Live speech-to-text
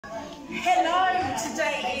Hello,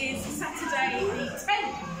 today is Saturday the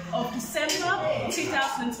 10th of December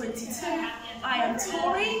 2022. I am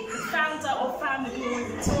Tori, the founder of Family Glory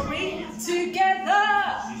with Tori.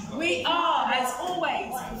 Together we are, as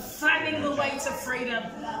always, finding the way to freedom.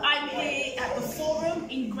 I'm here at the Forum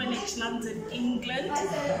in Greenwich, London, England.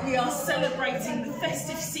 We are celebrating the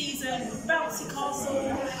festive season with bouncy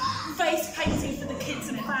castle, face painting for the kids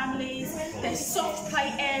and families. There's soft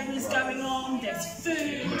play areas going on, there's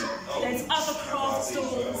food, there's other craft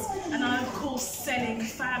stores, and I'm of course selling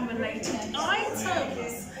fan-related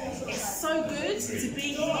items. It's so good to be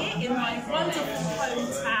here in my wonderful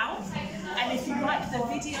hometown, and if you like the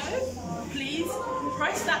video, please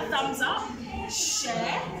press that thumbs up,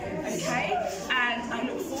 share, okay, and I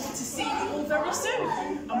look forward to seeing you all very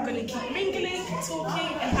soon. I'm going to keep mingling,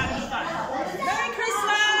 talking and having fun. Merry Christmas!